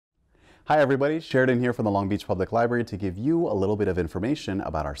Hi everybody, Sheridan here from the Long Beach Public Library to give you a little bit of information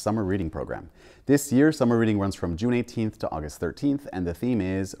about our summer reading program. This year, summer reading runs from June 18th to August 13th, and the theme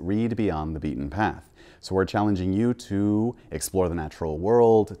is Read Beyond the Beaten Path. So we're challenging you to explore the natural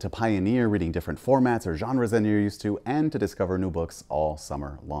world, to pioneer reading different formats or genres than you're used to, and to discover new books all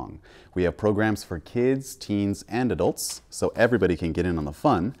summer long. We have programs for kids, teens, and adults, so everybody can get in on the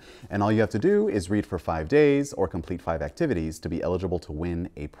fun. And all you have to do is read for 5 days or complete 5 activities to be eligible to win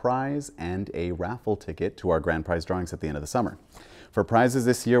a prize and a raffle ticket to our grand prize drawings at the end of the summer. For prizes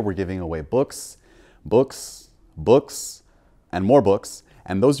this year, we're giving away books, and more books.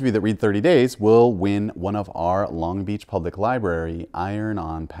 And those of you that read 30 days will win one of our Long Beach Public Library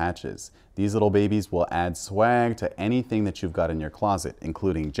iron-on patches. These little babies will add swag to anything that you've got in your closet,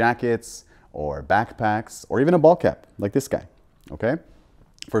 including jackets or backpacks or even a ball cap like this guy, okay?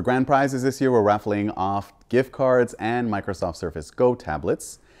 For grand prizes this year, we're raffling off gift cards and Microsoft Surface Go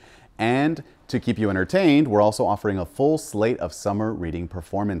tablets. And to keep you entertained, we're also offering a full slate of summer reading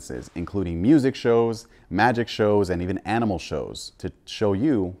performances, including music shows, magic shows, and even animal shows to show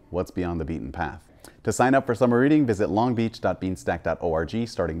you what's beyond the beaten path. To sign up for summer reading, visit longbeach.beanstack.org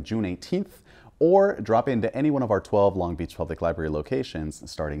starting June 18th, or drop into any one of our 12 Long Beach Public Library locations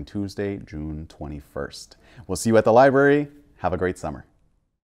starting Tuesday, June 21st. We'll see you at the library. Have a great summer.